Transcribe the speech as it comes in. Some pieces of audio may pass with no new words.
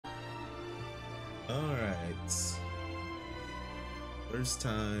Alright. First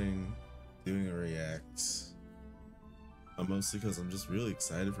time doing a react. Mostly because I'm just really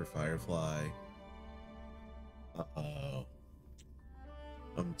excited for Firefly. Uh-oh.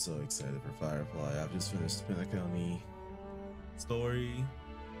 I'm so excited for Firefly. I've just finished Penacony story.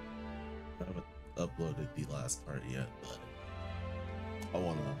 I haven't uploaded the last part yet, but I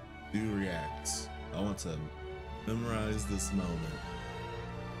want to do reacts. I want to memorize this moment.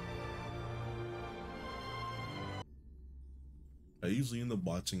 I usually end up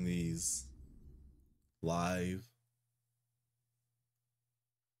watching these live.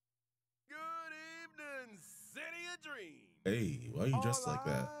 Good evening, City of Dreams. Hey, why are you dressed like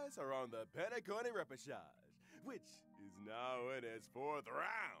that? All eyes are on the Penacony repechage, which is now in its 4th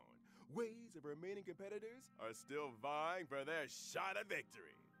round. Waves of remaining competitors are still vying for their shot at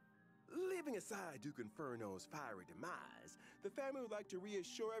victory. Leaving aside Duke Inferno's fiery demise, the family would like to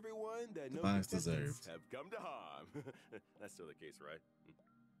reassure everyone that no contestants have come to harm. That's still the case, right?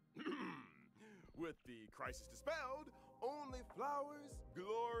 With the crisis dispelled, only flowers,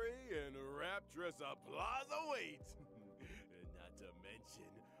 glory, and rapturous applause await. Not to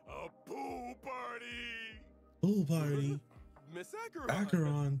mention a pool party. Pool party. Miss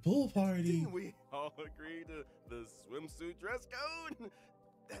Acheron, pool party. Didn't we all agree to the swimsuit dress code?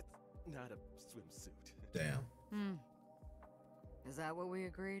 That's not a swimsuit. Damn. Is that what we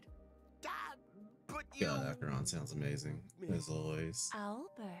agreed? But you... God, Acheron sounds amazing, as always.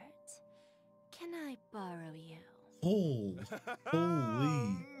 Albert, can I borrow you? Oh,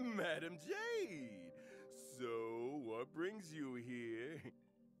 holy. Madam Jade. So, what brings you here?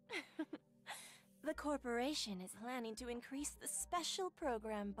 The corporation is planning to increase the special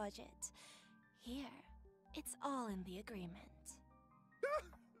program budget. Here, it's all in the agreement.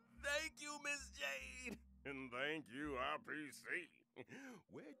 Thank you, Miss Jade. And thank you, RPC.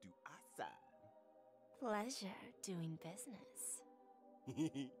 Where do I sign? Pleasure doing business.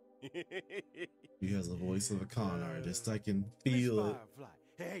 He has the voice of a con artist. I can feel it. Firefly.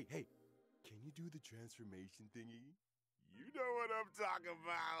 Hey, can you do the transformation thingy? You know what I'm talking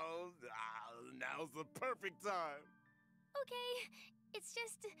about. Now's the perfect time. Okay, it's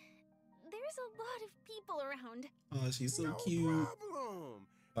just there's a lot of people around. Oh, she's so No cute. problem.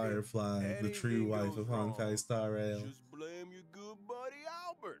 Firefly, the true wife of Honkai Star Rail. Just blame your good buddy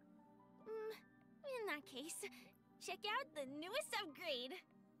Albert. In that case, check out the newest upgrade.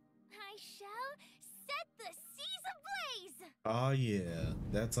 I shall set the seas ablaze. Oh yeah,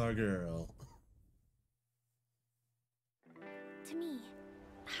 that's our girl. To me,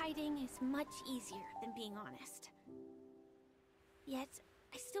 hiding is much easier than being honest. Yet,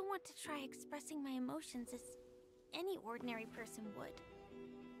 I still want to try expressing my emotions as any ordinary person would.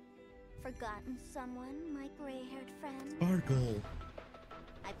 Forgotten someone, my gray-haired friend? Sparkle.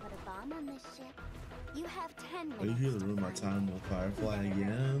 I put a bomb on this ship. You have 10 minutes. Are you here to ruin my time with Firefly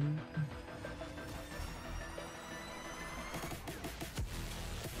again?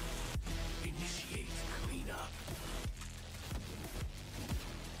 Initiate cleanup.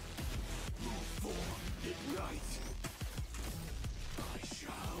 Move forward, ignite. I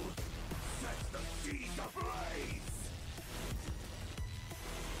shall set the seas ablaze.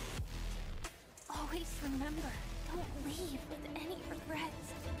 Always remember, don't leave with any regrets.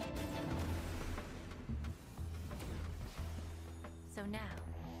 So now,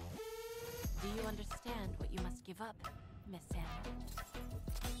 do you understand what you must give up, Miss Sandra?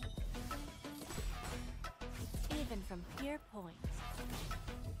 Even from here point,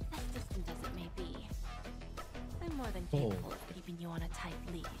 as distant as it may be, I'm more than capable of keeping you on a tight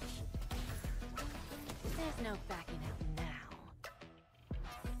leash. There's no backing out now.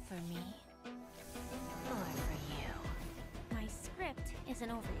 For me, or for you. My script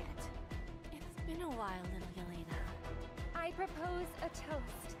isn't over yet. It's been a while, little Yelena. I propose a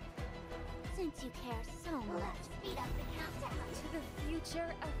toast. Since you care so much, speed up the countdown to the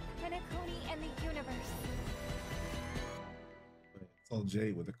future of Penacony and the universe. It's all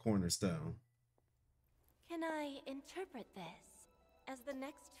Jade with a cornerstone. Can I interpret this as the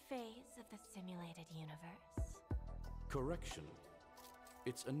next phase of the simulated universe? Correction.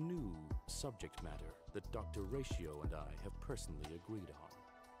 It's a new subject matter that Dr. Ratio and I have personally agreed on.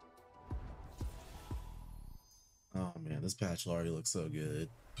 Oh man, this patch already looks so good.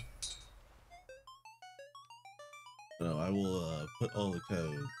 No, I will put all the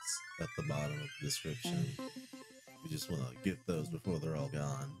codes at the bottom of the description. You just want to get those before they're all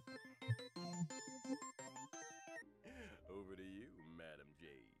gone. Over to you, Madam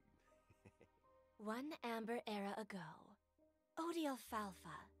Jade. One amber era ago, Odie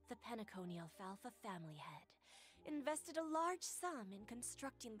Alfalfa, the Penacony Alfalfa family head, invested a large sum in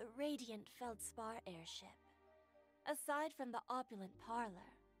constructing the radiant Feldspar airship. Aside from the opulent parlor,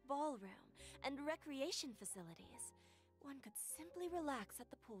 ballroom, and recreation facilities, one could simply relax at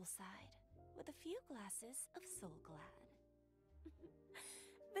the poolside with a few glasses of Soul Glad.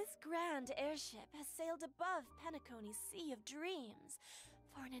 This grand airship has sailed above Penacony's Sea of Dreams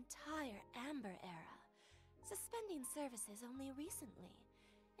for an entire Amber era, suspending services only recently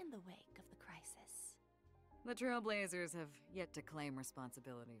in the wake of the crisis. The Trailblazers have yet to claim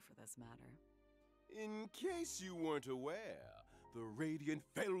responsibility for this matter. In case you weren't aware, the Radiant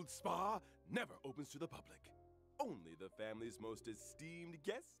Feldspar never opens to the public. Only the family's most esteemed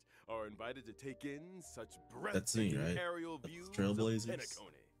guests are invited to take in such breathtaking right? aerial That's views Trailblazers? of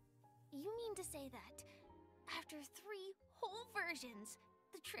Penacony. You mean to say that after 3 whole versions,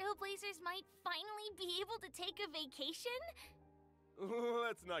 the Trailblazers might finally be able to take a vacation?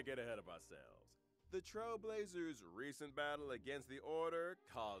 Let's not get ahead of ourselves. The Trailblazers' recent battle against the Order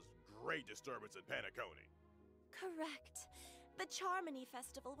caused great disturbance in Penacony. Correct. The Charmony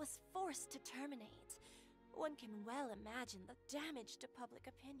Festival was forced to terminate. One can well imagine the damage to public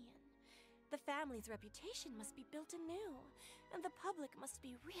opinion. The family's reputation must be built anew, and the public must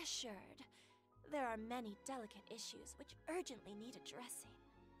be reassured. There are many delicate issues which urgently need addressing.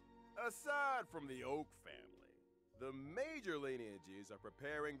 Aside from the Oak family, the major lineages are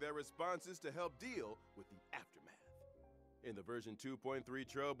preparing their responses to help deal with the aftermath. In the version 2.3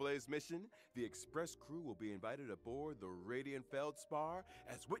 Trailblaze mission, the Express crew will be invited aboard the Radiant Feldspar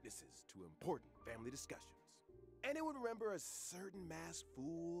as witnesses to important family discussions. Anyone remember a certain masked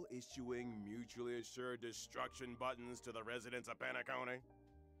fool issuing mutually assured destruction buttons to the residents of Penacony?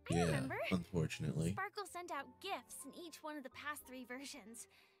 I remember. Unfortunately. Sparkle sent out gifts in each one of the past 3 versions.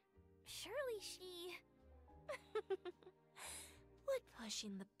 Surely she... Would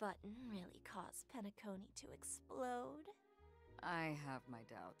pushing the button really cause Penacony to explode? I have my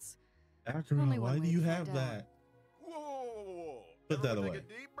doubts. Acura, Only why one do way you to have find out. that? Whoa! Put that Everyone away. take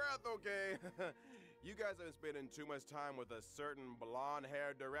a deep breath, okay? You guys have been spending too much time with a certain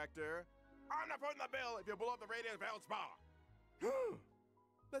blonde-haired director. I'm not putting the bill if you blow up the Radiant Feldspar.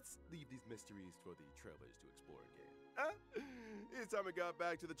 Let's leave these mysteries for the trailers to explore again. Huh? It's time we got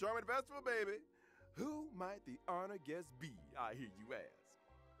back to the Charming Festival, baby. Who might the honored guest be, I hear you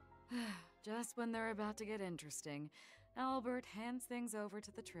ask? Just when they're about to get interesting, Albert hands things over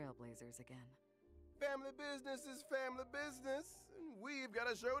to the Trailblazers again. Family business is family business, and we've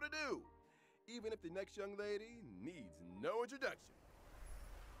got a show to do, even if the next young lady needs no introduction.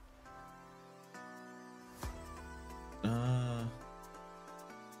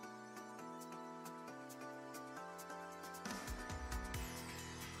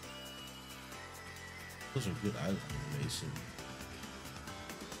 Those are good island animation.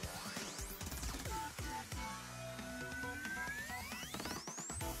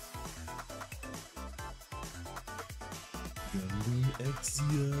 Gundam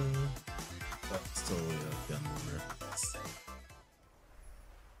Exia. That's totally a Gundam reference.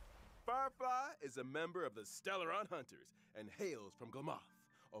 Firefly is a member of the Stellaron Hunters and hails from Glamoth,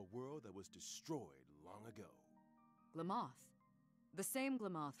 a world that was destroyed long ago. Glamoth? The same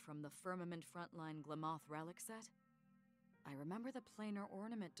Glamoth from the Firmament Frontline Glamoth relic set? I remember the planar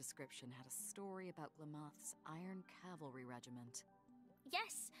ornament description had a story about Glamoth's Iron Cavalry Regiment.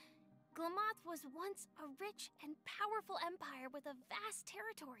 Yes, Glamoth was once a rich and powerful empire with a vast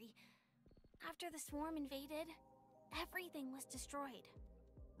territory. After the swarm invaded, everything was destroyed.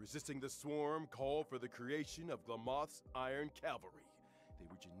 Resisting the swarm called for the creation of Glamoth's Iron Cavalry. They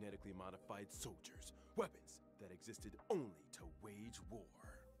were genetically modified soldiers, weapons that existed only to wage war.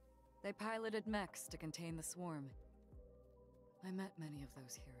 They piloted mechs to contain the swarm. I met many of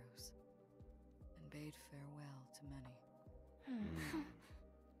those heroes, and bade farewell to many.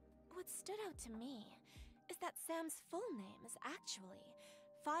 What stood out to me is that Sam's full name is actually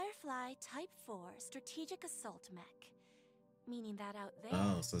Firefly Type 4 Strategic Assault Mech, meaning that out there,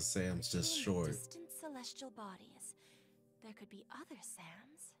 Oh, so Sam's just between short. distant celestial bodies, there could be other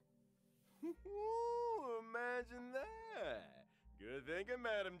Sams. Ooh, imagine that. Good thinking,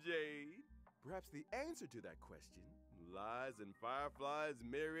 Madam Jade. Perhaps the answer to that question lies in Firefly's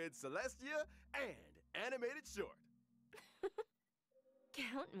myriad Celestia and animated short.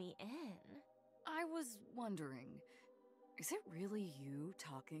 Count me in. I was wondering, is it really you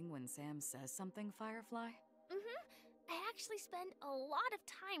talking when Sam says something, Firefly? I actually spend a lot of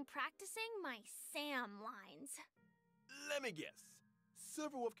time practicing my Sam lines. Let me guess.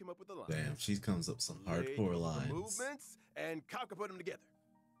 Silverwolf came up with the lines. Damn, she comes up some Jade hardcore came up with the lines. movements, and Kafka put them together.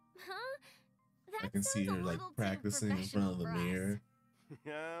 Huh? That I can see sounds her a like little too practicing in front of the professional for us. mirror.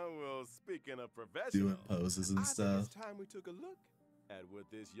 Yeah, well, speaking of professional, doing poses and I stuff. think it's time we took a look at what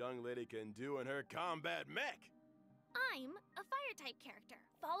this young lady can do in her combat mech. I'm a fire-type character,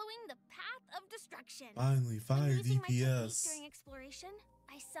 following the path of destruction. Finally, fire When using my technique DPS. during exploration,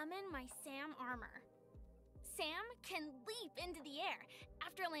 I summon my Sam armor. Sam can leap into the air.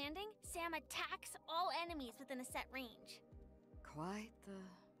 After landing, Sam attacks all enemies within a set range. Quite the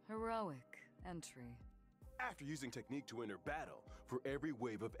heroic entry. After using technique to enter battle, for every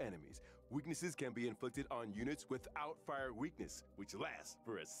wave of enemies, weaknesses can be inflicted on units without fire weakness, which lasts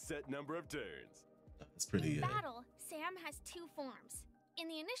for a set number of turns. That's pretty In good. battle, Sam has two forms. In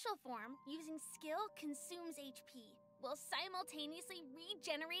the initial form, using skill consumes HP, while simultaneously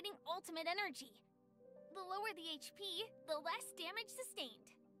regenerating ultimate energy. The lower the HP, the less damage sustained.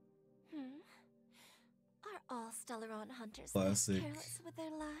 Are all Stellaron hunters Classic. careless with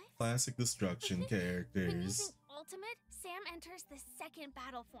their lives? Classic destruction When characters. using ultimate, Sam enters the second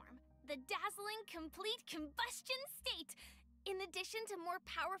battle form, the dazzling complete combustion state. In addition to more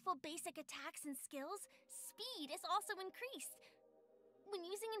powerful basic attacks and skills, speed is also increased. When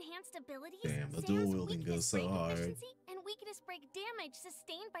using enhanced abilities, Damn, the Sam's dual wielding weakness goes so break hard. efficiency and weakness break damage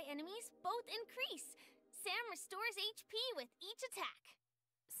sustained by enemies both increase. Sam restores HP with each attack.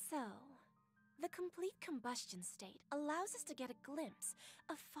 So, the complete combustion state allows us to get a glimpse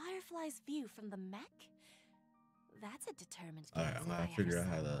of Firefly's view from the mech? That's a determined guess. Alright, I'm if gonna I ever figure out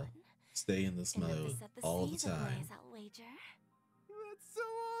saw how to one. stay in this Enough to mode set the all the seas time. ablaze, I'll wager. That's so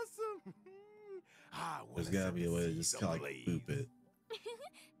awesome! There's gotta be a way to just kind of like boop it.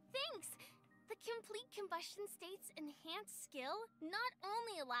 Thanks! The complete combustion state's enhanced skill not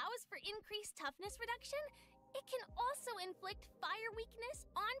only allows for increased toughness reduction, it can also inflict fire weakness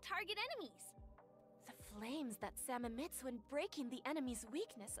on target enemies. The flames that Sam emits when breaking the enemy's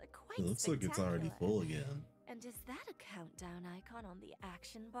weakness are quite It looks like it's already spectacular. full again. And is that a countdown icon on the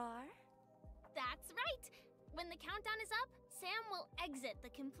action bar? That's right! When the countdown is up, Sam will exit the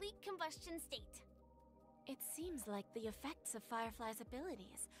complete combustion state. It seems like the effects of Firefly's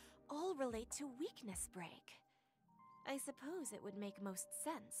abilities all relate to weakness break. I suppose it would make most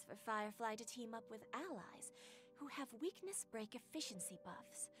sense for Firefly to team up with allies who have weakness break efficiency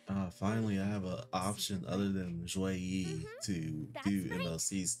buffs. Finally, I have an option other than Jue Yi to That's do right.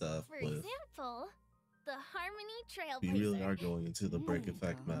 MLC stuff For with. example, the Harmony Trailblazer. We really are going into the break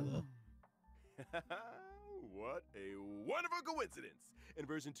effect meta. What a wonderful coincidence! In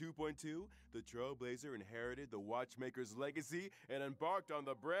version 2.2, the Trailblazer inherited the Watchmaker's legacy and embarked on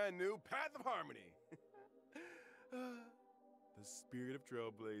the brand new Path of Harmony. The spirit of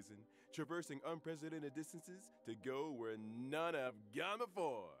trailblazing, traversing unprecedented distances to go where none have gone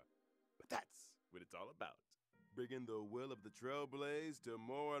before. But that's what it's all about, bringing the will of the Trailblaze to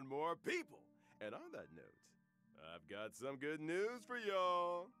more and more people. And on that note, I've got some good news for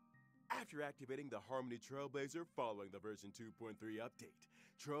y'all. After activating the Harmony Trailblazer following the version 2.3 update,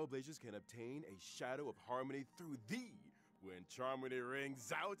 Trailblazers can obtain a Shadow of Harmony through the When Charmony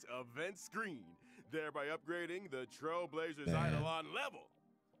Rings Out event screen, thereby upgrading the Trailblazer's Damn. Eidolon level.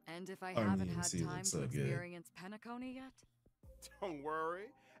 And if I Harmony haven't had MC time looks to so good. experience Penacony yet? Don't worry.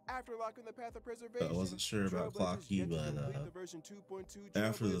 After locking the Path of Preservation, I wasn't sure about Trailblazers Clocky, get to but complete the version 2.2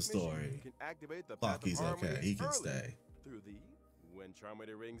 after the Trailblaze story, mission, can activate the Path of Clocky's okay. Harmony He can early stay. through the When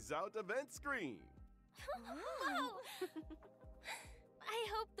Charmony Rings Out event screen. Whoa! I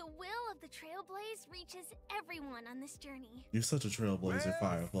hope the will of the Trailblaze reaches everyone on this journey. You're such a trailblazer, Well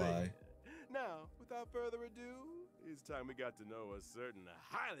Firefly. said. Now, without further ado, it's time we got to know a certain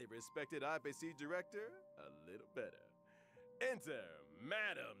highly respected IPC director a little better. Enter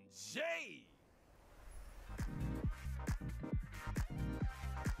Madam Jade.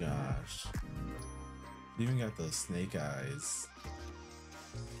 Gosh. You even got the snake eyes.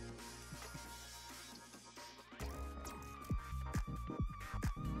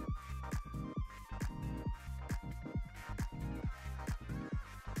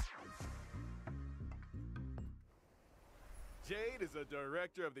 Jade is a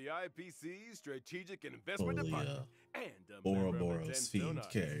director of the IPC's Strategic Investment Holy, Department and a Bora member of the Boros 10 themed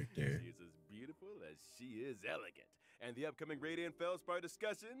Artists. character. She is as beautiful as she is elegant, and the upcoming Radiant Feldspar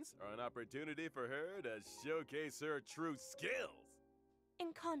discussions are an opportunity for her to showcase her true skills.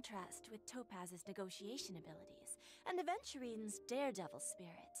 In contrast with Topaz's negotiation abilities and Aventurine's daredevil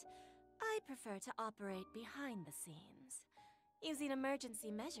spirit, I prefer to operate behind the scenes, using emergency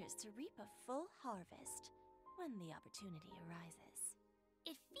measures to reap a full harvest when the opportunity arises.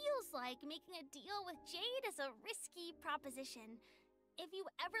 It feels like making a deal with Jade is a risky proposition. If you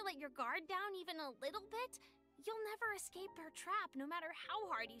ever let your guard down even a little bit, you'll never escape her trap no matter how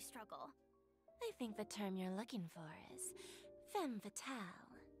hard you struggle. I think the term you're looking for is Femme fatale.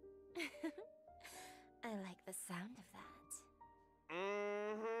 I like the sound of that.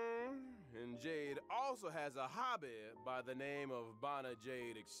 And Jade also has a hobby by the name of Bana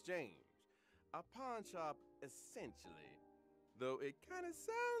Jade Exchange. A pawn shop, essentially. Though it kind of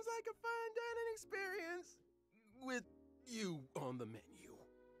sounds like a fine dining experience with you on the menu.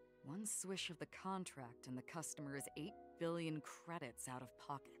 One swish of the contract and the customer is 8 billion credits out of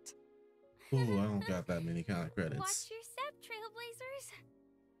pocket. Ooh, I don't got that many kind of credits. Watch your step, Trailblazers.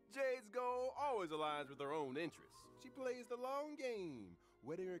 Jade's goal always aligns with her own interests. She plays the long game,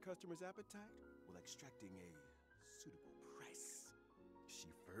 whetting her customers' appetite while extracting a suitable price. She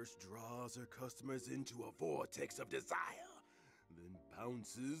first draws her customers into a vortex of desire, then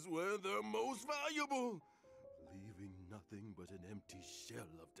bounces where they're most valuable, leaving nothing but an empty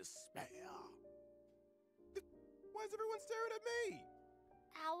shell of despair. Why is everyone staring at me?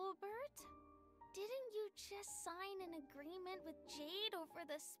 Owlbert, didn't you just sign an agreement with Jade over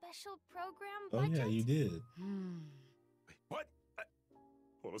the special program Oh budget? yeah, you did. Wait, what?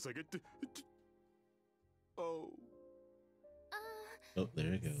 Hold on a second. Oh. Oh,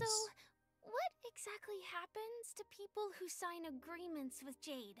 there it goes. So, what exactly happens to people who sign agreements with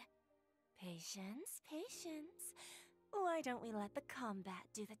Jade? Patience, patience. Why don't we let the combat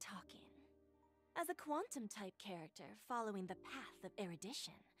do the talking? As a quantum-type character following the path of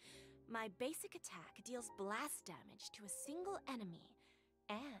erudition, my basic attack deals blast damage to a single enemy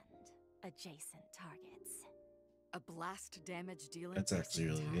and adjacent targets. A blast damage dealing That's actually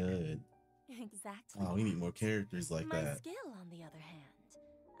basic really attack? good. Exactly. Oh, we need more characters like My that. skill, on the other hand,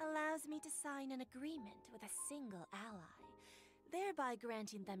 allows me to sign an agreement with a single ally, thereby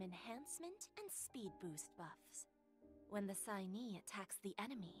granting them enhancement and speed boost buffs. When the signee attacks the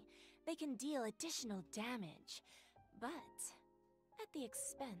enemy, they can deal additional damage, but at the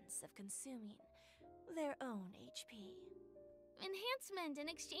expense of consuming their own HP. Enhancement in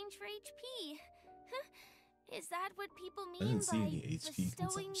exchange for HP. Is that what people I mean didn't see by any HP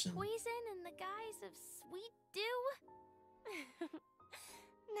bestowing consumption. poison in the guise of sweet dew?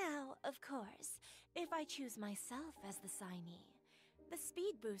 Now, of course, if I choose myself as the signee, the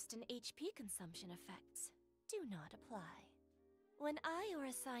speed boost and HP consumption effects do not apply. When I or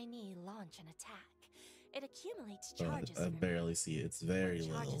a signee launch an attack, it accumulates charges. I for me. barely see it. It's very When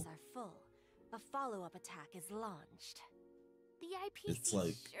charges little. are full, a follow-up attack is launched. The IPC It's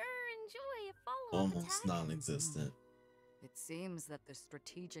like sure enjoy a follow-up Almost attack. non-existent. It seems that the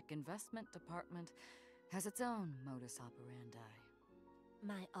Strategic Investment Department has its own modus operandi.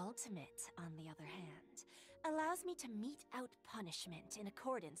 My ultimate, on the other hand, allows me to mete out punishment in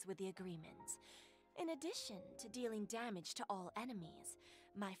accordance with the agreement. In addition to dealing damage to all enemies,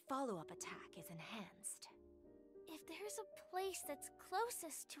 my follow-up attack is enhanced. If there's a place that's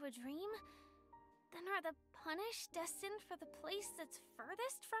closest to a dream, then are the punished destined for the place that's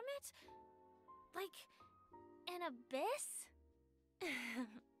furthest from it? Like an abyss?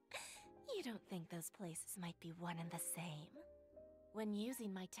 You don't think those places might be one and the same? When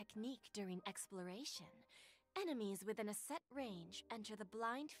using my technique during exploration, enemies within a set range enter the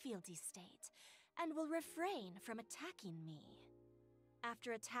blind fealty state and will refrain from attacking me.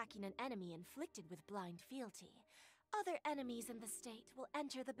 After attacking an enemy inflicted with blind fealty, other enemies in the state will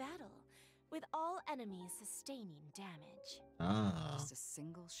enter the battle, with all enemies sustaining damage. Ah. Just a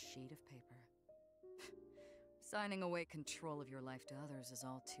single sheet of paper. Signing away control of your life to others is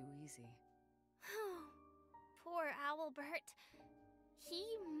all too easy. Poor Owlbert. He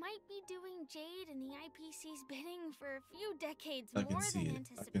might be doing Jade and the IPC's bidding for a few decades I more can see than it. I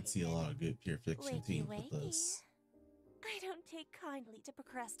anticipated. can see a lot of good pure fiction Wakey, teams with wakey. this. I don't take kindly to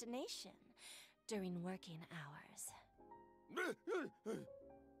procrastination during working hours.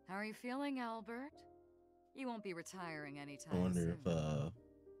 How are you feeling, Albert? You won't be retiring anytime I wonder soon. if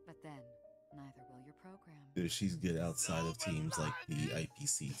But then, neither will your program. if she's good outside of teams like the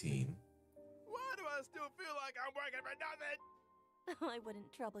IPC team. Why do I still feel like I'm working for nothing? I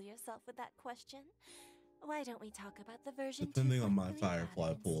wouldn't trouble yourself with that question. Why don't we talk about the version Depending on my 2.3 Firefly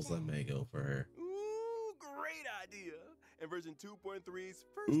pattern pulls, I instead? may go for her. Ooh, great idea. And version 2.3's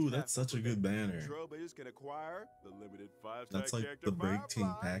first Ooh, half that's such a of good the banner. Trailblazers can acquire the limited 5-star That's like character the break team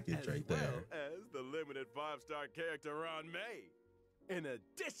Firefly, package as right well there. as the limited 5-star character Ron May. In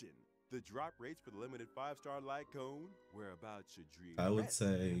addition, the drop rates for the limited 5-star light cone, whereabouts your dream I would rests,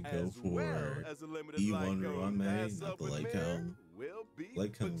 say go as for well as the limited E1 light cone Run May, Pass not Up the with light Mirror cone. will be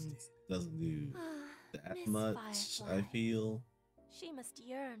Light cone boosted. doesn't do that Miss much, Firefly. I feel. She must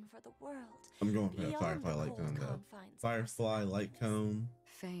yearn for the world. I'm going for that beyond Firefly the light cold cone though. confines of Firefly our light cone,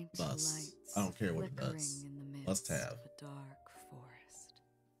 Faint Bust. lights I don't care what it flickering does. in the midst Must have. of a dark forest.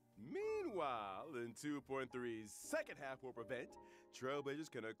 Meanwhile, in 2.3's second half warp event, Trailblazers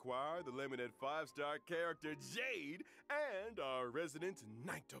can acquire the limited 5-star character Jade, and our resident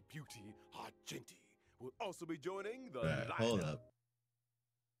Knight of Beauty, Argenti, will also be joining the Right, lineup. hold up.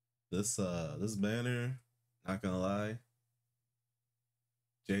 This banner, not gonna lie,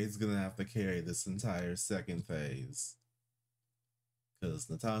 Jade's gonna have to carry this entire second phase. Because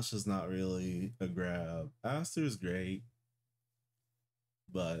Natasha's not really a grab. Aster's great,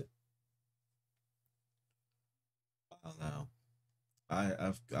 but I don't know.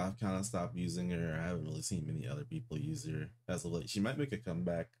 I've kind of stopped using her. I haven't really seen many other people use her as of late. She might make a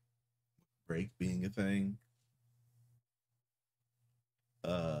comeback, break being a thing.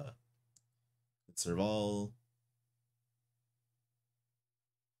 Serval.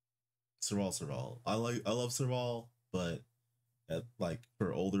 I love Serval, but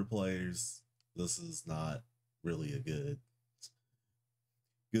for older players, this is not really a good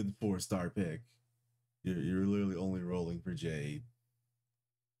 4-star pick. You're literally only rolling for Jade.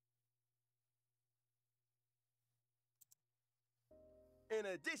 In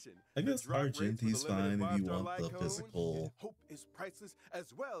addition, I guess Argenti's fine if you want the cone, physical. Hope is priceless,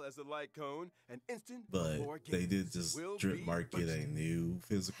 as well as the light cone, an instant But before they did games just will drip be market a bursting. new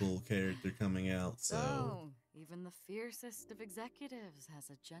physical character coming out, so So, even the fiercest of executives has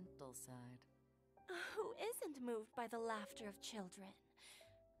a gentle side. Who isn't moved by the laughter of children?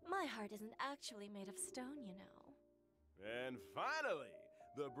 My heart isn't actually made of stone, you know. And finally,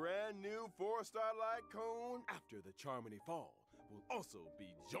 the brand new 4-star light cone after the Charmony Fall will also be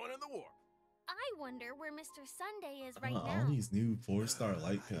joining the war. I wonder where Mr. Sunday is right all now. these new 4-star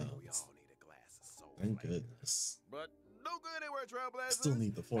light I know we cones. all need a glass of soul Thank flavor. goodness. But don't go anywhere, Trailblazers. I still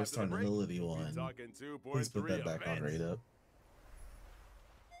need the 4-star After the break, nobility we'll be one. talking 2.3 Please put that back on events. right up.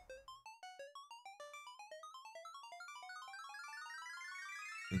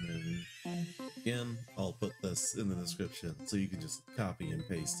 And then again, I'll put this in the description so you can just copy and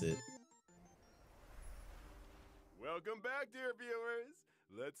paste it. Welcome back, dear viewers.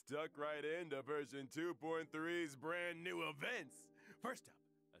 Let's duck right into version 2.3's brand new events. First up,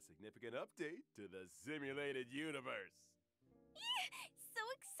 a significant update to the simulated universe. So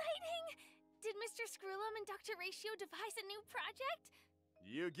exciting! Did Mr. Screwlum and Dr. Ratio devise a new project?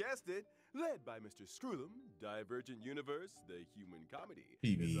 You guessed it, led by Mr. Screwlum, Divergent Universe, the human comedy,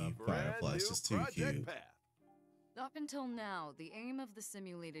 PB is a brand Firefly's new just too project cute. path. Up until now, the aim of the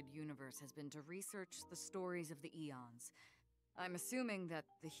simulated universe has been to research the stories of the eons. I'm assuming that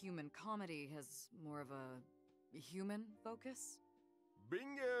the human comedy has more of a human focus?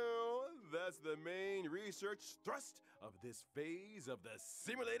 Bingo! That's the main research thrust of this phase of the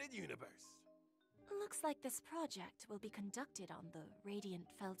simulated universe. Looks like this project will be conducted on the Radiant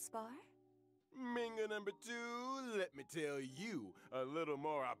Feldspar. Minga number 2, let me tell you a little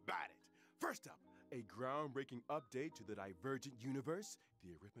more about it. First up, a groundbreaking update to the Divergent Universe, the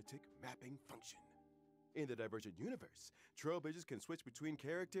arithmetic mapping function. In the Divergent Universe, Trailblazers can switch between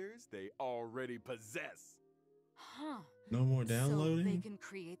characters they already possess. Huh. No more So they downloading? can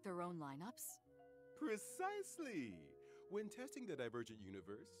create their own lineups? Precisely! When testing the Divergent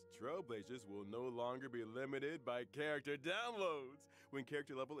Universe, Trailblazers will no longer be limited by character downloads. When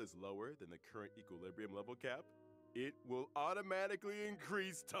character level is lower than the current equilibrium level cap, it will automatically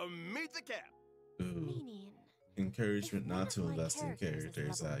increase to meet the cap. Ooh. Meaning, Encouragement if not one to of my invest in characters is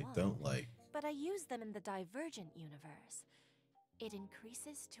characters level I 1, don't like. but I use them in the Divergent Universe, it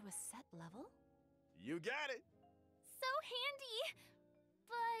increases to a set level? You got it! So handy!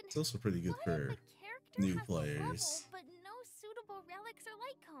 But It's also pretty good what for if a character new has the level, players. but no suitable relics or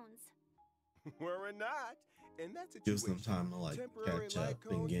light cones? Worry not. In that situation, Gives them time to like temporary catch light up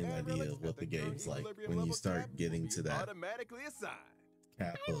and cones get an and idea relics of what at the current game's like equilibrium when you level start cap will getting be to that automatically assigned.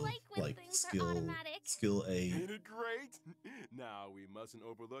 cap I of like when like things are automatic. skill 8. Ain't it great? Now we mustn't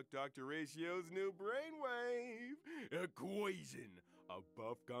overlook Dr. Ratio's new brainwave equation, a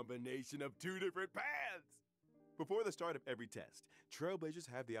buff combination of 2 different paths. Before the start of every test, Trailblazers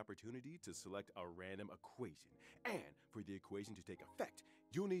have the opportunity to select a random equation. And for the equation to take effect,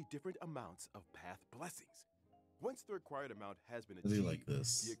 you'll need different amounts of path blessings. Once the required amount has been I do achieved, like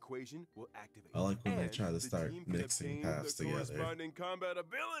this. the equation will activate. I like when they and try to the start team can mixing obtain paths the together. corresponding combat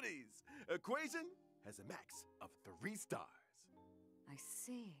abilities. Equation has a max of 3 stars. I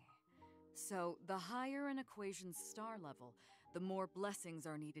see. So, the higher an equation's star level, the more blessings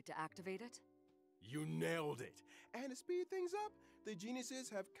are needed to activate it? You nailed it! And to speed things up, the geniuses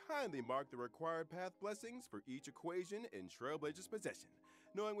have kindly marked the required path blessings for each equation in Trailblazer's possession.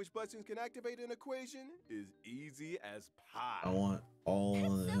 Knowing which blessings can activate an equation is easy as pie. I want all That's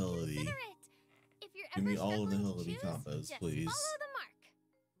so nihility. considerate. If you're Give ever me all struggling to nihility choose, combos, just please. follow the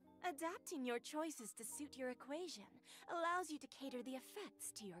mark. Adapt Routing your choices to suit your equation allows you to cater the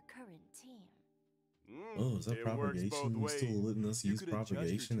effects to your current team. Oh, is that It works both propagation? You ways. still letting us You use could adjust your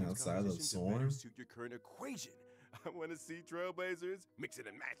propagation team's outside of composition to better Storm? suit your current equation. I want to see Trailblazers mixing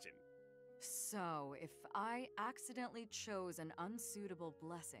and matching. So, if I accidentally chose an unsuitable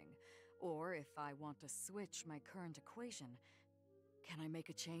blessing, or if I want to switch my current equation, can I make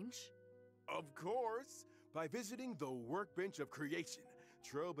a change? Of course! By visiting the Workbench of Creation,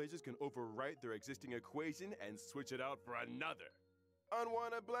 Trailblazers can overwrite their existing equation and switch it out for another.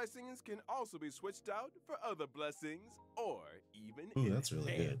 Unwanted blessings can also be switched out for other blessings, or even Ooh, that's really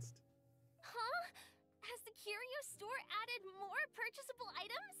good. enhanced. Huh? Has the curio store added more purchasable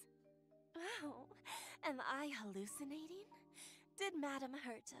items? Oh, am I hallucinating? Did Madame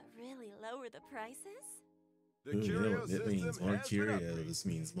Herta really lower the prices? The Ooh, you know curio what it means? system More has been curios. upgraded. This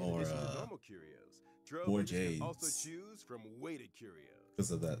means In more, addition to normal curios, more Trailblazers can also Jades. choose from weighted curios.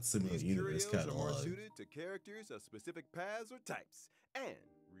 because of that Simulated These Universe curios are more catalog. suited to characters of specific paths or types, and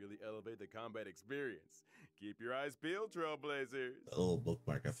really elevate the combat experience. Keep your eyes peeled, Trailblazers. A little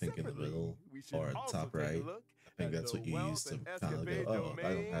bookmark, I think, in the Separately, middle we should or at the also top take a right. look I think at that's the what you wealth use to and kind of go, escapade oh, I don't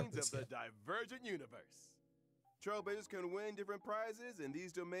have domains this of the yet. Divergent Universe. Trailblazers can win different prizes in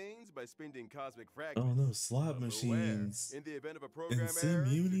these domains by spending cosmic fragments. Oh no, slot But beware, machines. in the event of a program Sim error,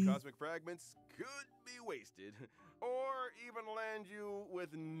 Uni? your cosmic fragments could be wasted, or even land you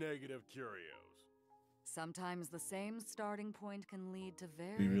with negative curios. Sometimes the same starting point can lead to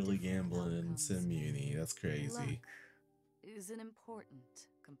very We really different gambling in outcomes. Simuni. That's crazy. Luck is an important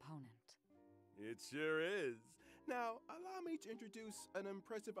component. It sure is. Now, allow me to introduce an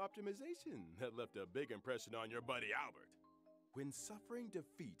impressive optimization that left a big impression on your buddy Albert. When suffering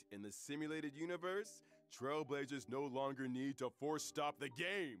defeat in the simulated universe, Trailblazers no longer need to force stop the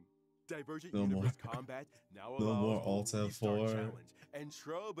game. Divergent No Universe more. combat now No allows more for Alt a restart F4. challenge, and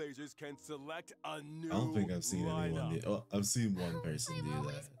Trailblazers can select a new I don't think I've seen anyone lineup. do. Oh, I've seen one person I've do always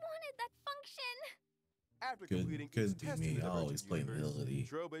that. wanted that function. After Could- completing could each be test me. in the I always Divergent play Universe, Melody.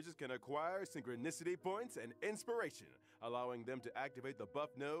 Trailblazers can acquire synchronicity points and inspiration, allowing them to activate the buff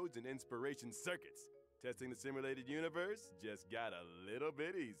nodes and inspiration circuits. Testing the simulated universe just got a little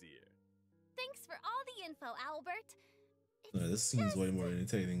bit easier. Thanks for all the info, Albert. It's No, this seems just- way more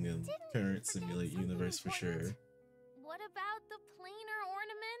entertaining than didn't we current forget Simulated something Universe for important? sure. What about the planar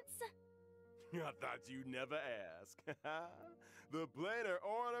ornaments? I thought you'd never ask. The planar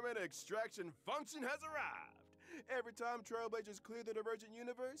ornament extraction function has arrived. Every time Trailblazers clear the Divergent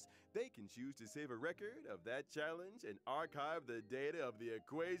Universe, they can choose to save a record of that challenge and archive the data of the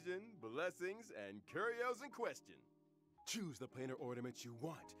equation, blessings, and curios in question. Choose the planar ornament you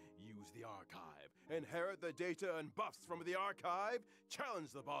want, use the archive, inherit the data and buffs from the archive,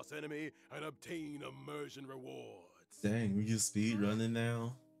 challenge the boss enemy, and obtain immersion rewards. Dang, we just speed running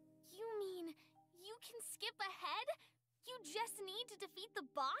now. You mean you can skip ahead? You just need to defeat the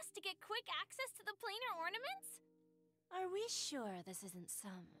boss to get quick access to the planar ornaments? Are we sure this isn't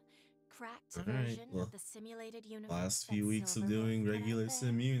some cracked All right, version well, of the simulated universe? Last that few weeks of Silverwolf doing put out regular there?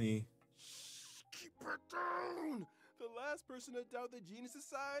 Simuni. Keep it down! The last person to doubt the Genius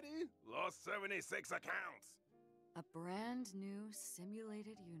Society lost 76 accounts. A brand new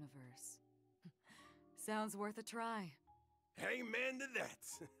simulated universe. Sounds worth a try. Amen to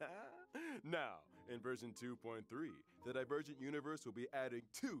that. Now, in version 2.3, the Divergent Universe will be adding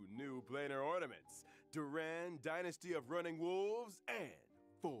 2 new planar ornaments: Duran, Dynasty of Running Wolves, and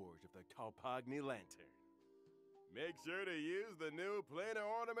Forge of the Kalpagni Lantern. Make sure to use the new planar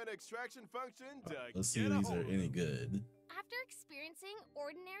ornament extraction function to Let's see get if a these are hold any of 'em. good. After experiencing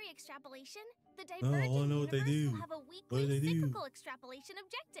ordinary extrapolation, the I Divergent wanna know what they Universe do. will have a What do weekly they do? cyclical extrapolation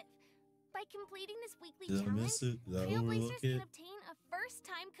objective. By completing this weekly Did I challenge, miss it? Did I Trailblazers overlook can it? obtain a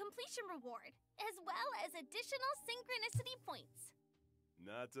first-time completion reward, as well as additional synchronicity points.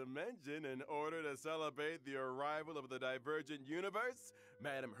 Not to mention, in order to celebrate the arrival of the Divergent Universe,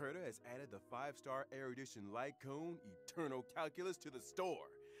 Madame Herta has added the 5-star erudition light cone Eternal Calculus to the store.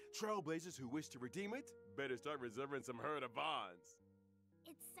 Trailblazers who wish to redeem it better start reserving some Herta bonds.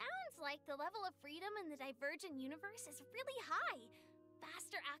 It sounds like the level of freedom in the Divergent Universe is really high.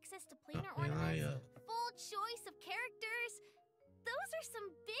 Faster access to planar Man, ornaments, full choice of characters. Those are some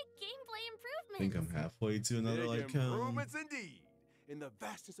big gameplay I improvements. think I'm halfway to another Big like cone. improvements indeed. In the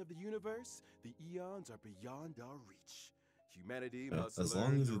vastness of the universe, the eons are beyond our reach. Humanity must As learn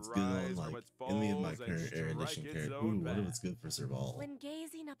long as to it's good on rise from like its any of my falls and current erudition strike its characters. own Ooh, what if path. it's good for Serval? When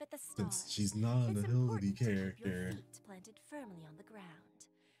gazing up at the stars, Since she's not an it's ability important to keep your character, feet planted firmly on the ground.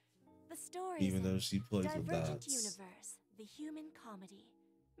 The stories even in though she plays with Divergent dots. Universe, the human comedy,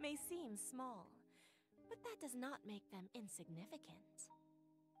 may seem small, but that does not make them insignificant.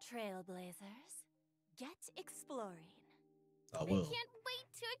 Trailblazers, get exploring. I We will. can't wait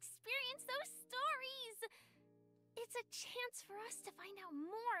to experience those stories! It's a chance for us to find out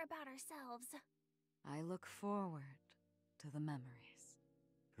more about ourselves. I look forward to the memories.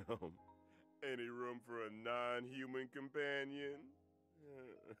 Any room for a non-human companion?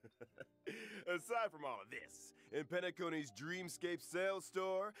 Aside from all of this, in Penacony's Dreamscape sales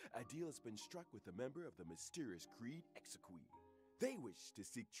store, a deal has been struck with a member of the mysterious Creed Exequy. They wish to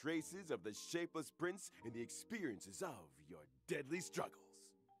seek traces of the Shapeless Prince in the experiences of your deadly struggles.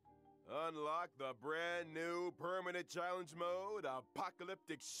 Unlock the brand new permanent challenge mode,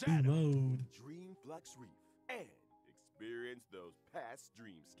 Apocalyptic Shadow, Mode. Dream Flux Reef, and experience those past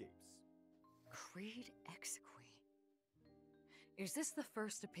dreamscapes. Creed Exequy. Is this the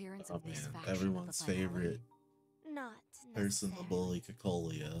first appearance Oh of this man, faction everyone's at the finale? favorite Not person, the necessarily. bully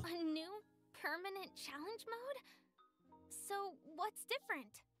Cacolia. A new permanent challenge mode? So, what's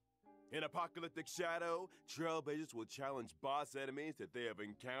different? In Apocalyptic Shadow, Trailblazers will challenge boss enemies that they have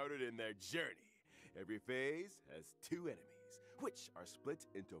encountered in their journey. Every phase has 2 enemies, which are split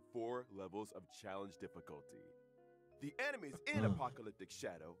into 4 levels of challenge difficulty. The enemies in Apocalyptic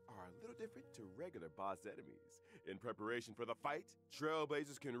Shadow are a little different to regular boss enemies. In preparation for the fight,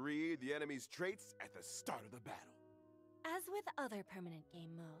 Trailblazers can read the enemy's traits at the start of the battle. As with other permanent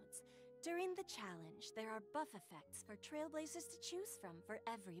game modes, during the challenge, there are buff effects for Trailblazers to choose from for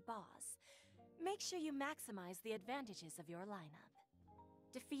every boss. Make sure you maximize the advantages of your lineup.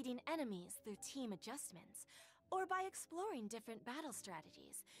 Defeating enemies through team adjustments, or by exploring different battle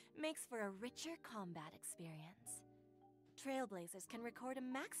strategies, makes for a richer combat experience. Trailblazers can record a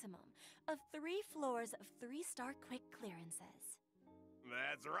maximum of 3 floors of 3-star quick clearances.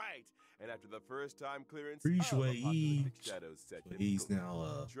 That's right. And after the first time clearance Free of Shui Apocalyptic Yi. Shadow's set He's difficulty, now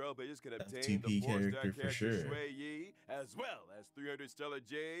a Trailblazers can obtain FTP the 4-star character for character sure. Shui Yi, as well as 300 stellar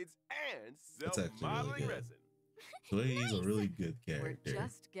jades and That's actually really self-modeling good. resin. Shui's a really good character. We're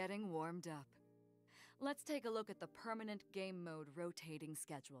just getting warmed up. Let's take a look at the permanent game mode rotating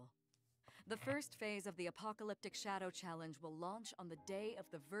schedule. The first phase of the Apocalyptic Shadow Challenge will launch on the day of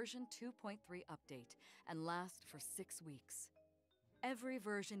the version 2.3 update and last for 6 weeks. Every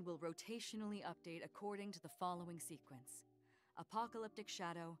version will rotationally update according to the following sequence: Apocalyptic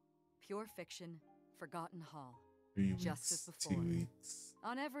Shadow, Pure Fiction, Forgotten Hall. 3 just as weeks, before. 2 weeks.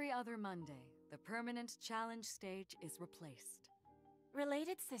 On every other Monday, the permanent challenge stage is replaced.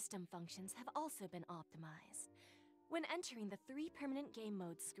 Related system functions have also been optimized. When entering the 3 permanent game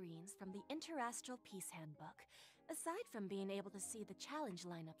mode screens from the Interastral Peace Handbook, aside from being able to see the challenge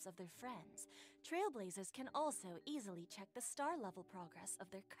lineups of their friends, Trailblazers can also easily check the star level progress of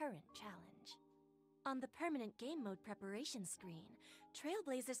their current challenge. On the permanent game mode preparation screen,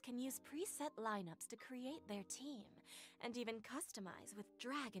 Trailblazers can use preset lineups to create their team, and even customize with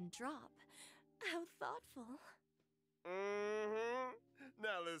drag and drop. How thoughtful. Mm-hmm.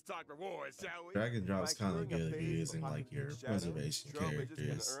 Now let's talk rewards, shall we? Drag and drop's By kind of clearing a good if you're phase of using like Apocalyptic your Shadow, reservation Trailblazers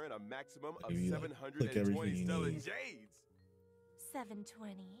characters. can earn a maximum of Like, you, like, click 720 everything you stellar need. jades.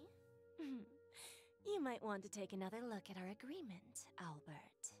 720? You might want to take another look at our agreement,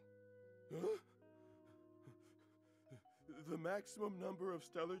 Albert. Huh? The maximum number of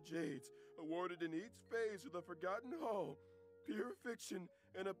stellar jades awarded in each phase of the Forgotten Hall, Pure Fiction,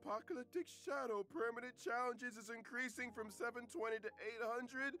 and Apocalyptic Shadow permanent challenges is increasing from 720 to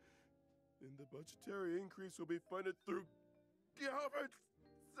 800, and the budgetary increase will be funded through Albert's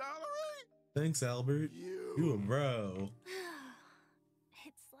salary? Thanks, Albert. You a bro.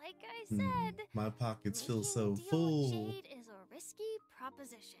 It's like I said. My pockets feel making so a deal full. with Jade is a risky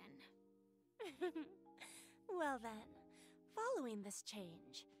proposition. Well then, following this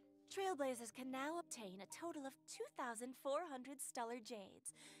change, Trailblazers can now obtain a total of 2,400 stellar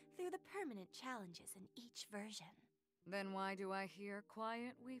jades through the permanent challenges in each version. Then why do I hear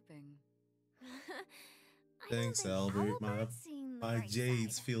quiet weeping? I don't Thanks, think Albert. Albert's seen the My right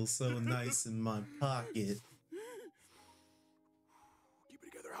jades side. feel so nice in my pocket. Keep it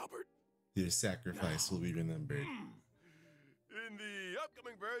together, Albert. Your sacrifice will be remembered. In the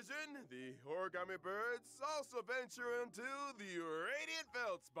upcoming version, the origami birds also venture into the Radiant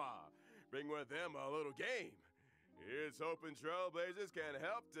Feldspar, bring with them a little game. Here's hoping Trailblazers can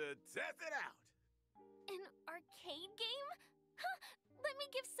help to test it out. An arcade game? Huh, let me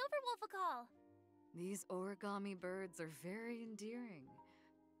give Silverwolf a call. These origami birds are very endearing.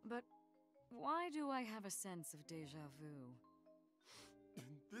 But why do I have a sense of déjà vu?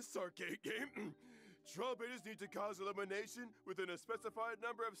 This arcade game, Trailblazers need to cause elimination within a specified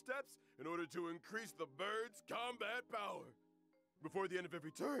number of steps in order to increase the bird's combat power. Before the end of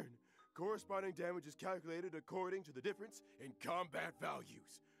every turn, corresponding damage is calculated according to the difference in combat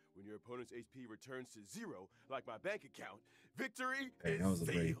values. When your opponent's HP returns to 0, like my bank account, victory Hey, is that was a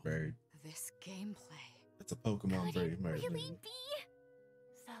brave sealed. bird. This gameplay. That's a Pokemon Could brave it bird. really move. be?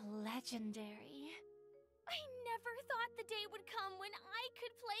 The legendary. I never thought the day would come when I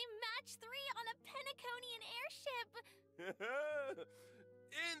could play match 3 on a Penaconian airship.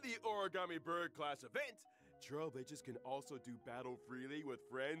 In the Origami Bird class event, Trailblazers can also do battle freely with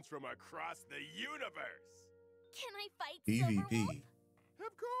friends from across the universe. Can I fight Silverwolf? PvP.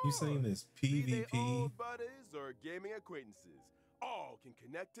 Of course. You saying this Be they PvP? old buddies or gaming acquaintances, all can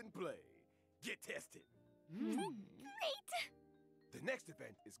connect and play. Get tested. Great! The next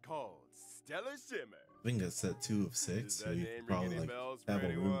event is called Stellar Shimmer. I think it's set 2 of 6. Does So that you name could probably ring any like bells for have a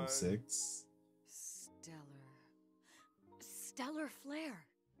room anyone? of 6. Stellar Flare.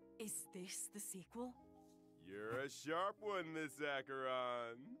 Is this the sequel? You're a sharp one, Miss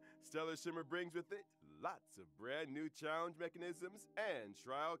Acheron. Stellar Shimmer brings with it lots of brand new challenge mechanisms and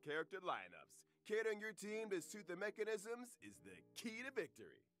trial character lineups. Catering your team to suit the mechanisms is the key to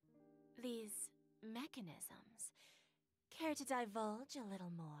victory. These mechanisms. Care to divulge a little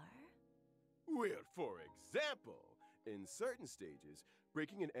more? Well, for example, in certain stages,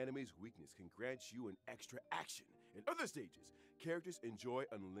 breaking an enemy's weakness can grant you an extra action. In other stages, characters enjoy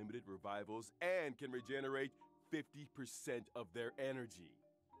unlimited revivals and can regenerate 50% of their energy.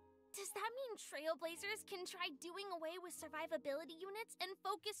 Does that mean Trailblazers can try doing away with survivability units and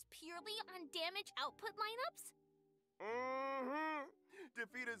focus purely on damage output lineups? Mm-hmm.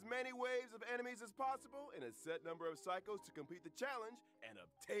 Defeat as many waves of enemies as possible in a set number of cycles to complete the challenge and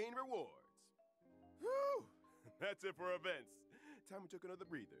obtain rewards. Whew! That's it for events. Time we took another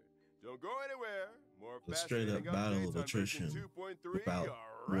breather. Don't go anywhere. More A straight up fascinating battle updates of on version attrition 2.3 without are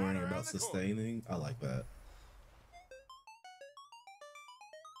right worrying around about the corner. sustaining. I like that.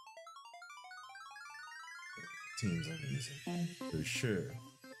 Teams I'm using for sure.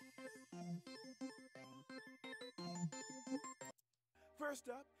 First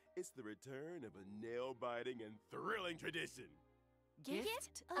up, it's the return of a nail-biting and thrilling tradition.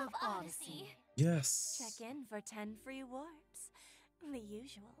 Gift of Odyssey. Yes. Check in for 10 free warps. The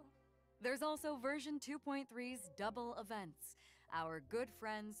usual. There's also version 2.3's double events. Our good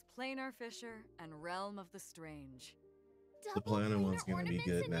friends Planar Fisher and Realm of the Strange. The Double planner one's planar gonna be ornaments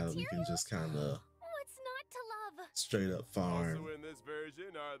good and now that we can materials? just kind of What's not to love? straight up farm. Also in this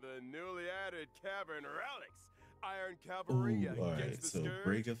version are the newly added Cavern Relics. Iron Cavalry Ooh, alright, against the so Scourge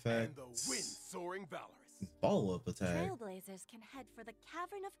break and the effects. wind-soaring Valorous. Follow-up attack. Trailblazers can head for the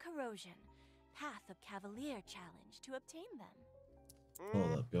Cavern of Corrosion, Path of Cavalier challenge to obtain them.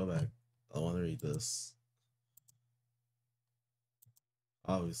 Hold up, go back. I want to read this.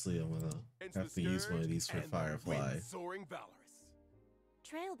 Obviously, I'm gonna Against have the to use one of Scourge these for and the Firefly. wind-soaring Valorous.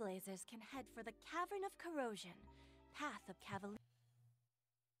 Trailblazers can head for the Cavern of Corrosion, Path of Cavalier.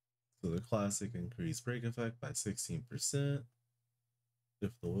 So the classic increased break effect by 16%.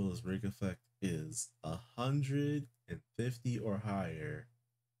 If the will's break effect is 150 or higher,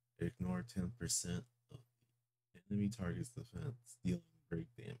 ignore 10% of the enemy target's defense, dealing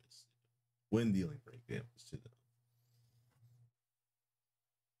break damage. When dealing break damage to them.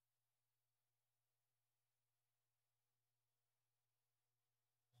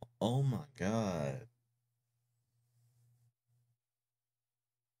 Oh my god.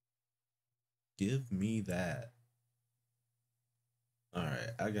 Give me that. All right,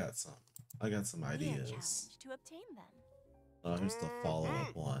 I got some ideas. Challenge to obtain them. Oh, here's the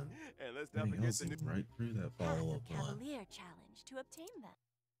follow-up one. And let's not Dang, I forget was the new zooming right through that Path follow-up of one. Cavalier challenge to obtain them.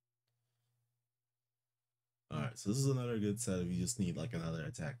 All right, so this is another good set if you just need like another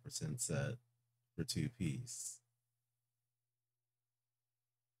attack percent set for 2-piece.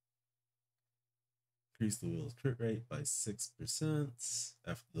 Increase the wheel's crit rate by 6%.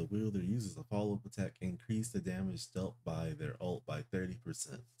 After the wielder uses a follow-up attack, increase the damage dealt by their ult by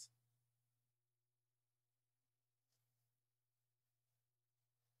 30%.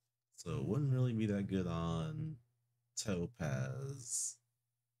 So it wouldn't really be that good on Topaz.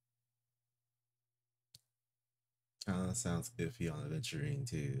 Kind of sounds iffy on Adventuring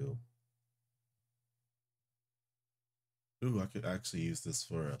too. Ooh, I could actually use this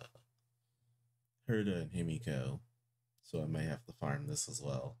for Herda and Himiko, so I may have to farm this as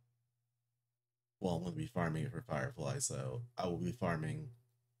well. Well, I'm going to be farming it for Firefly, so I will be farming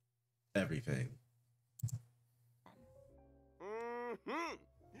everything. Mm-hmm.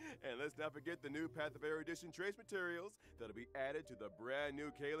 And let's not forget the new Path of Erudition trace materials that'll be added to the brand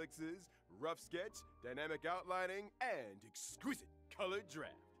new calyxes, rough sketch, dynamic outlining, and exquisite colored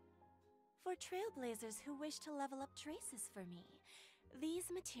draft. For Trailblazers who wish to level up traces for me, these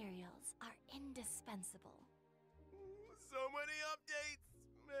materials are indispensable. So many updates!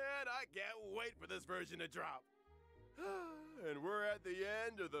 Man, I can't wait for this version to drop. And we're at the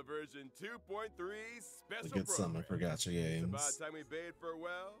end of the version 2.3 special A good summer for program. gacha It's about games. time we bade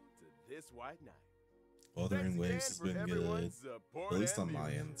farewell to this white knight. Wuthering Thanks Waves again has for been good. everyone's support At least and on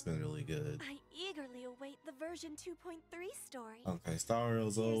my end, viewership. it's been really good. I eagerly await the version 2.3 story. Honkai Star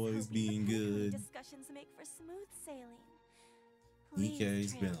Rail's Here's always hoping the being Penacony good. discussions make for smooth sailing.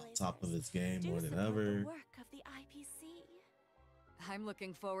 Nikkei's Please, been on top of Trailblazers, its game do more than support ever. the work of the IPC. I'm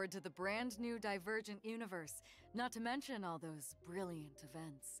looking forward to the brand new Divergent universe, not to mention all those brilliant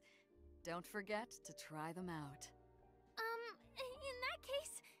events. Don't forget to try them out. In that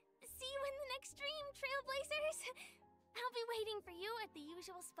case, see you in the next stream, Trailblazers. I'll be waiting for you at the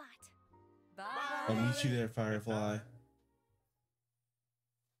usual spot. Bye! I'll meet you there, Firefly.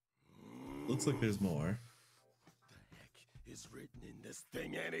 Looks like there's more. What the heck is written in this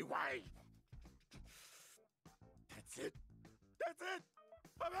thing anyway? That's it? That's it!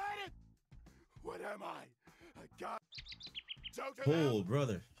 I've had it! What am I? A god? Joke to them? Oh,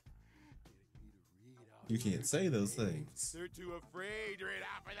 brother. Getting me to read out You can't say those things. They're too afraid to read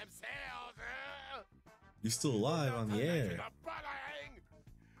out for themselves. You're still alive on the air.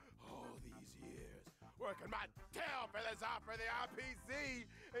 All these years working my tail feathers off for the RPC,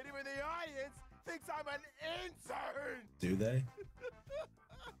 and even the audience thinks I'm an intern. Do they?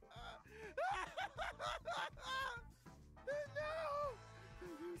 And now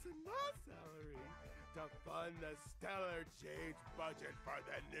they're using my salary to fund the stellar Jade's budget for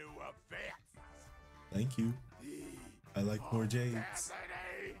the new events. Thank you. I like more Jades.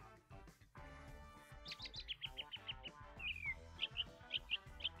 Audacity.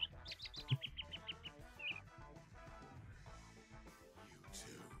 You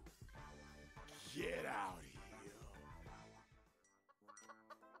two, get out of here.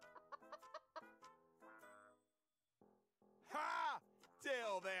 Ha!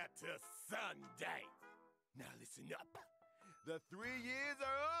 Tell that to Sunday. Now listen up. The 3 years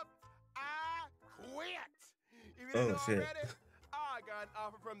are up. I quit. If you didn't know shit. already, I got an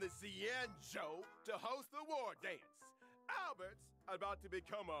offer from the Cienjo to host the war dance. Albert's about to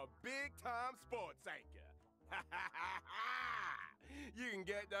become a big-time sports anchor. You can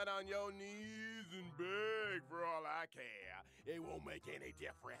get that on your knees and beg for all I care. It won't make any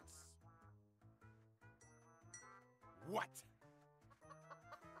difference. What?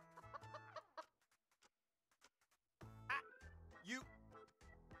 You...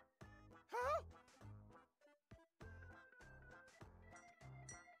 Huh?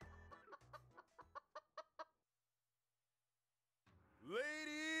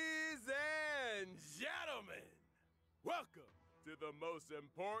 Ladies and gentlemen, welcome to the most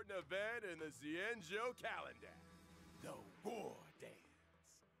important event in the Cienjo calendar, the War Dance.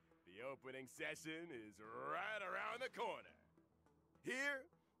 The opening session is right around the corner. Here,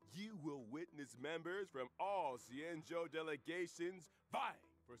 you will witness members from all Cienjo delegations vying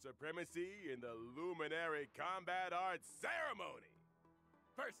for supremacy in the Luminary Combat Arts Ceremony.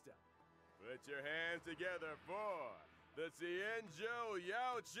 First up, put your hands together for the Cienjo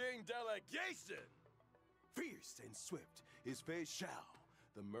Yaoqing delegation. Fierce and swift is Fei Xiao,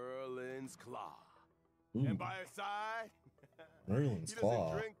 the Merlin's Claw. Ooh, And by her side, Merlin's he doesn't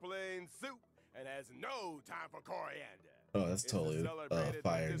Claw. drink plain soup and has no time for coriander. Oh, that's It's the totally celebrated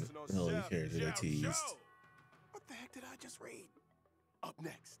fire and medicinal Lily chef, character they Xiao teased. Zhou. What the heck did I just read? Up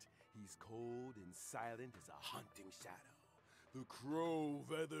next, he's cold and silent as a haunting shadow. The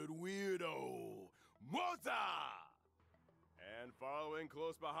crow-feathered weirdo, Mota! And following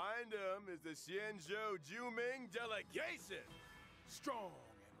close behind him is the Xianzhou Juming delegation. Strong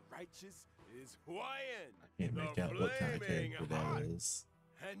and righteous is Huayan, Can't the make out what kind of flaming character hot. that is.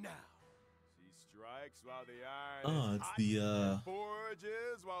 And now, she strikes while the iron Oh, is it's hot, the and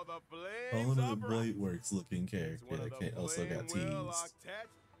forages while the flames one of the are bright. Blade Works looking It's character one of that the can't also got flame will teased. octet,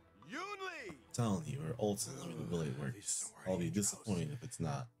 Yunli. Telling you, or ultimately the Blade Works. I'll be disappointed if it's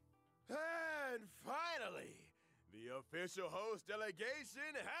not. And finally, the official host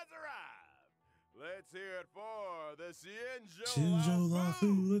delegation has arrived. Let's hear it for the Shinjo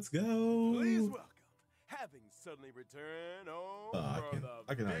Lafu, let's go! Please welcome, having suddenly returned home for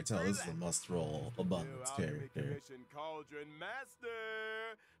I can already tell victory this is a lap, must-roll new abundance Alchemy character. Commission Cauldron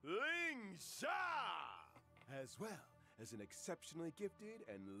Master, Ling Sha, as well as an exceptionally gifted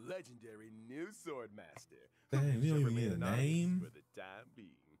and legendary new sword master. who Dang, we don't shall even remain need a anonymous name? for the time being.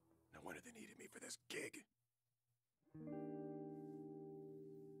 No wonder they needed me for this gig.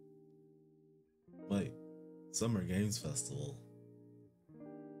 Wait, Summer Games Festival.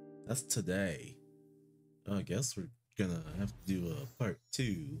 That's today. I guess we're gonna have to do a part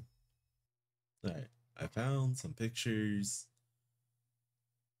 2. Alright, I found some pictures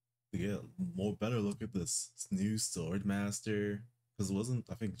to get more better look at this new sword master, because it wasn't,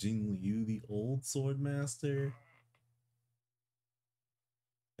 I think, Jin Liu the old sword master,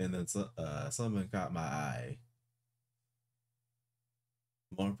 and then something caught my eye,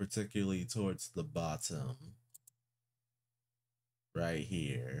 more particularly towards the bottom right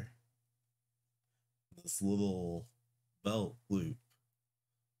here, this little belt loop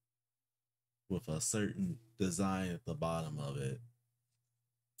with a certain design at the bottom of it.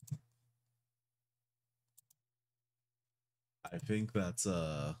 I think that's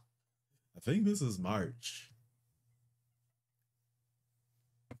I think this is March.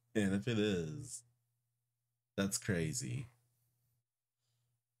 And if it is, that's crazy.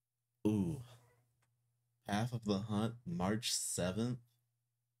 Ooh. Path of the Hunt, March 7th.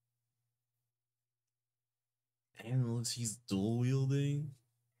 And it looks he's dual wielding.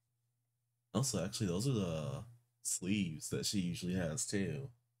 Also, actually, those are the sleeves that she usually has too.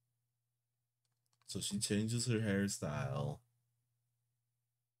 So she changes her hairstyle.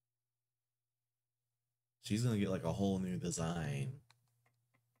 She's gonna get like a whole new design.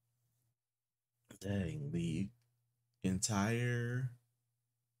 Dang, the entire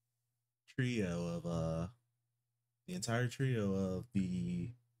trio of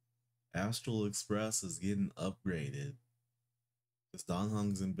the Astral Express is getting upgraded. Because Don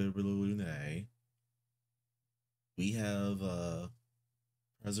Hung's in Biberlune. We have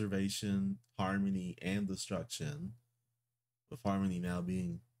Preservation, Harmony, and Destruction. With Harmony now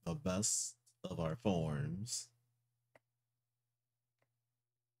being the best of our forms.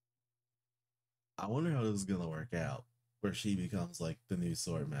 I wonder how this is gonna work out, where she becomes like the new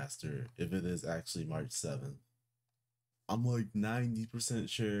sword master if it is actually March 7th. I'm like 90%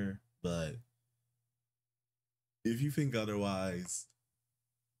 sure, but if you think otherwise,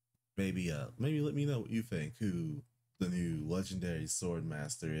 maybe let me know what you think, who the new legendary sword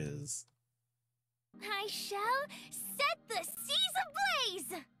master is. I shall set the seas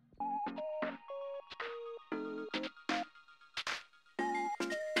ablaze!